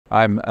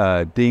I'm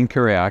Dean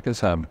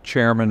Kereiakes. I'm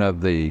chairman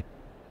of the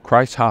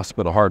Christ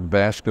Hospital Heart and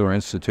Vascular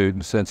Institute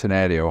in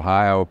Cincinnati,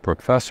 Ohio,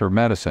 professor of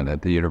medicine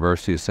at the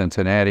University of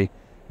Cincinnati,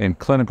 and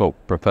clinical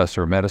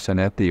professor of medicine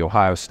at The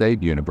Ohio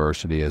State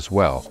University as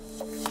well.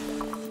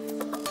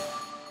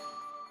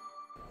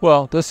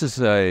 Well, this is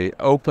an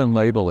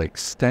open-label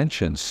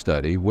extension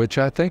study, which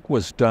I think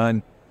was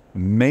done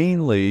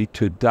mainly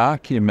to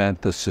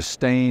document the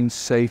sustained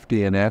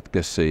safety and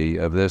efficacy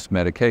of this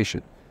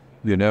medication.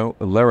 You know,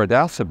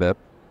 Lerodalcibep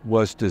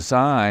was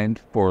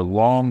designed for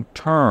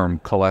long-term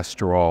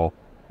cholesterol,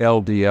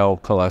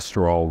 LDL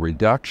cholesterol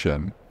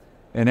reduction,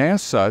 and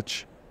as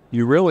such,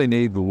 you really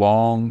need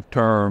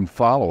long-term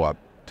follow-up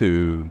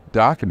to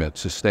document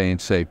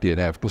sustained safety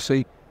and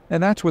efficacy,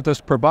 and that's what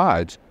this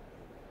provides.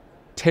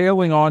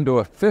 Tailing on to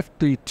a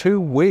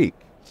 52-week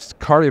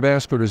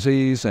cardiovascular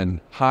disease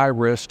and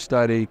high-risk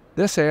study,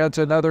 this adds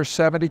another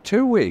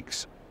 72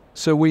 weeks.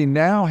 So we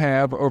now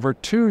have over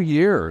 2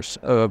 years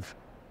of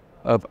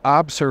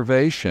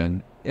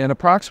observation in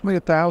approximately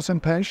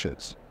 1,000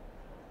 patients.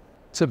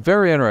 It's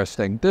very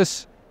interesting.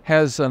 This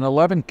has an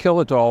 11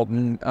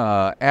 kilodalton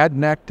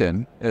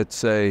adnectin.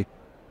 It's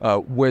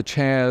which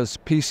has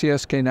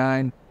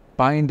PCSK9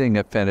 binding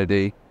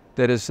affinity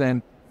that is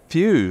then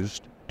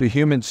fused to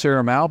human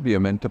serum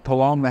albumin to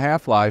prolong the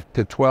half-life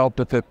to 12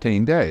 to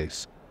 15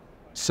 days.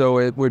 So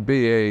it would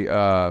be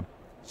a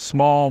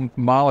small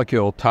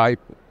molecule type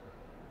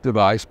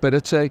device, but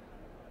it's a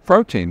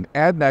protein,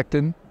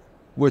 adnectin,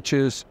 which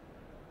is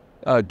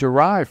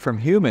derived from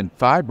human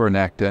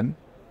fibronectin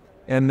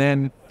and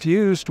then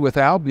fused with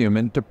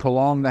albumin to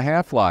prolong the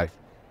half-life.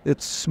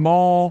 Its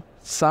small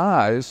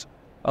size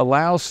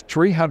allows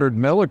 300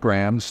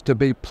 milligrams to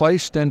be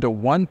placed into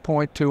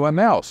 1.2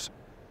 mLs.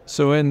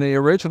 So in the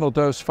original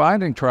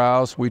dose-finding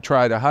trials, we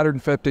tried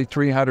 150,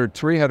 300,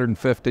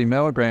 350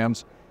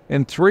 milligrams,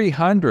 and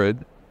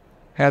 300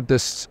 had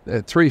this,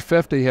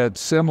 350 had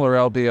similar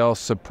LDL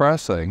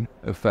suppressing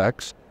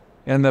effects,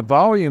 and the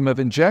volume of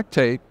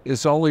injectate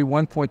is only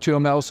 1.2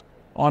 mLs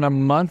on a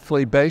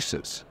monthly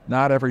basis,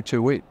 not every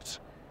 2 weeks.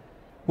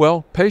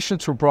 Well,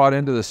 patients were brought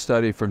into the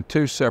study from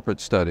 2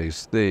 separate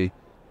studies, the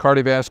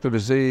cardiovascular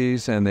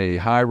disease and the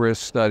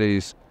high-risk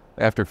studies.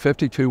 After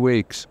 52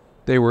 weeks,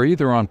 they were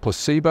either on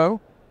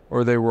placebo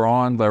or they were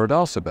on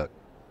Lerodalcibep.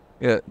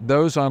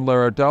 Those on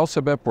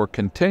Lerodalcibep were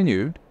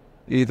continued,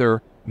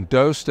 either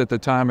dosed at the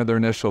time of their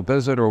initial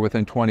visit or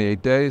within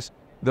 28 days.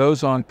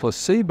 Those on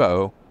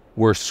placebo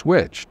were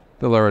switched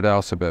to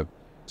Lerodalcibep.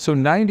 So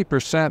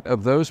 90%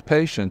 of those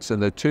patients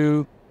in the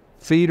 2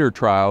 feeder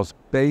trials,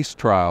 base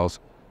trials,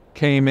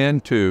 came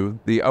into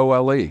the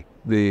OLE,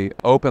 the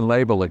open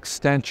label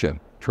extension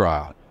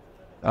trial.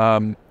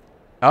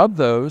 Of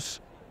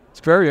those, it's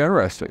very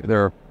interesting.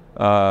 There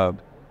are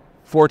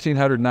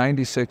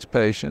 1,496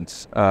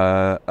 patients.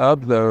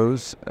 Of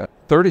those,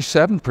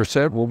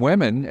 37% were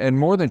women, and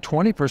more than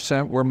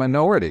 20% were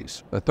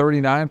minorities.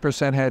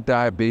 39% had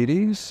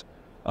diabetes,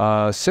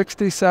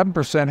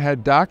 67%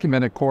 had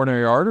documented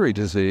coronary artery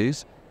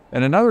disease,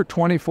 and another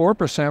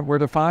 24% were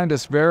defined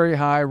as very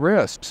high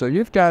risk. So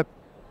you've got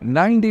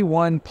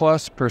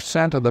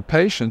 91+% of the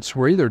patients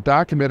were either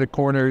documented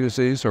coronary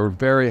disease or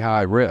very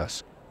high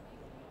risk.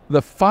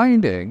 The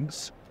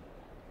findings,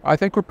 I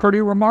think, were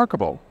pretty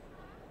remarkable.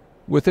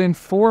 Within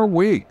 4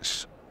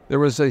 weeks, there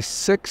was a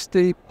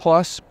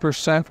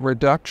 60+%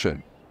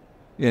 reduction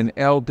in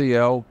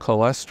LDL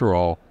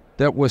cholesterol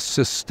that was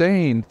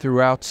sustained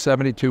throughout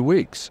 72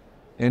 weeks.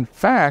 In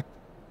fact,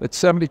 at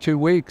 72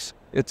 weeks,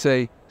 it's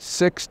a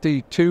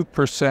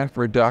 62%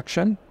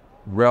 reduction,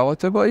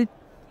 relatively.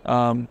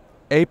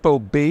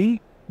 ApoB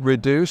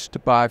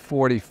reduced by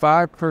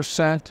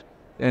 45%,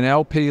 and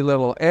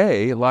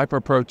Lp(a),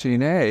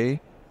 lipoprotein A,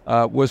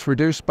 was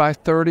reduced by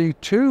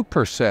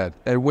 32%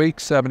 at week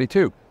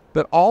 72.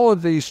 But all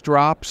of these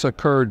drops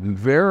occurred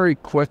very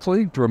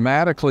quickly,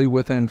 dramatically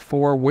within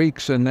 4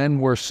 weeks, and then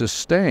were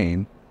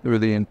sustained through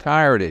the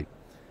entirety.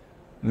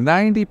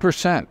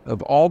 90%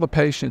 of all the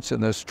patients in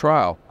this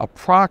trial,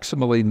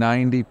 approximately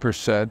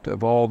 90%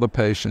 of all the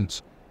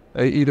patients,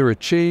 either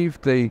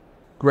achieved the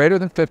greater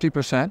than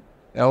 50%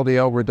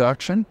 LDL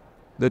reduction,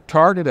 the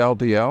target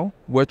LDL,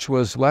 which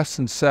was less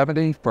than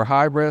 70 for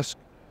high risk,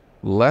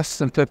 less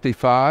than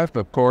 55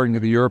 according to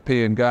the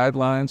European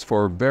guidelines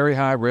for very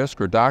high risk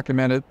or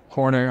documented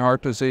coronary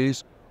heart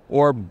disease,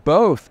 or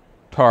both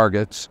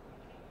targets.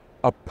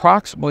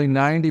 Approximately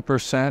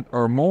 90%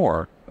 or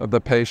more of the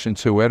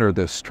patients who enter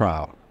this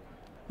trial.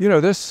 You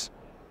know, this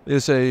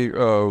is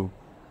a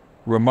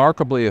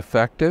remarkably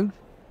effective,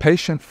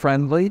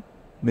 patient-friendly,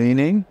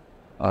 meaning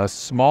a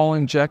small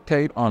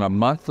injectate on a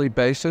monthly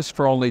basis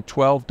for only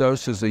 12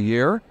 doses a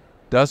year,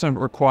 doesn't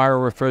require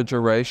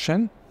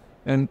refrigeration,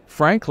 and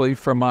frankly,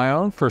 from my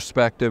own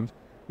perspective,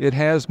 it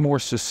has more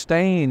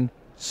sustained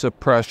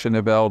suppression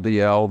of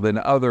LDL than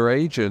other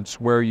agents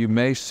where you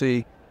may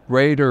see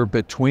greater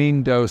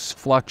between-dose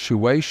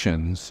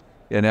fluctuations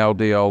in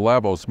LDL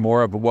levels,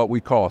 more of what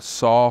we call a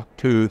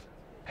sawtooth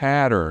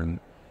pattern.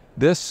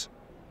 This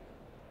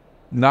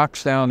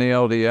knocks down the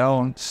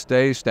LDL and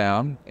stays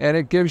down, and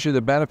it gives you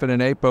the benefit in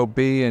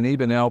ApoB and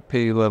even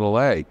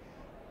Lp(a).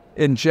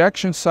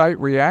 Injection site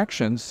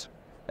reactions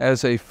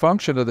as a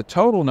function of the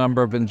total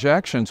number of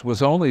injections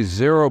was only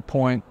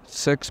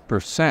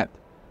 0.6%,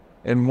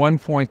 and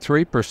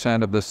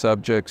 1.3% of the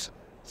subjects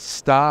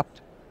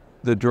stopped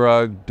the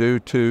drug due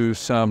to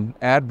some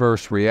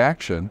adverse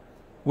reaction,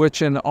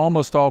 which in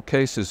almost all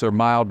cases are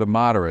mild to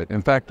moderate.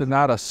 In fact,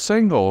 not a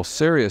single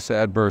serious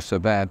adverse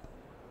event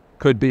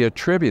could be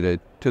attributed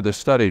to the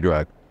study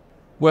drug.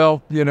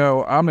 Well, you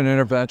know, I'm an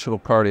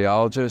interventional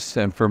cardiologist,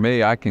 and for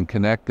me, I can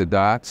connect the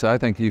dots. I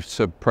think you've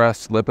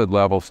suppressed lipid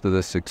levels to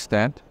this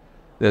extent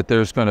that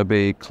there's going to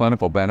be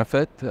clinical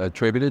benefit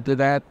attributed to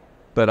that.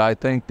 But I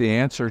think the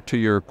answer to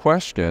your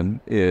question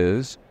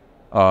is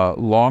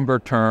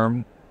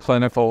longer-term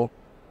clinical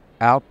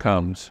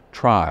outcomes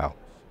trials.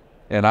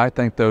 And I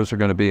think those are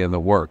going to be in the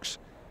works.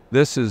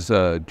 This is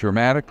a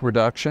dramatic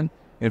reduction.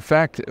 In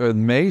fact,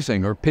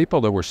 amazing are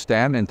people that were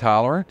statin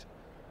intolerant.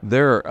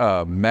 Their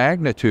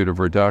magnitude of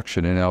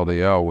reduction in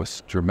LDL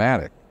was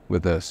dramatic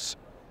with this.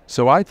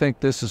 So I think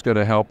this is going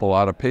to help a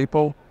lot of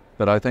people,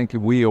 but I think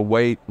we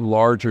await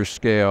larger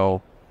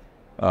scale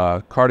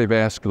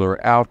cardiovascular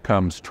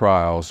outcomes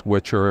trials,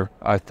 which are,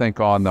 I think,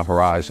 on the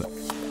horizon.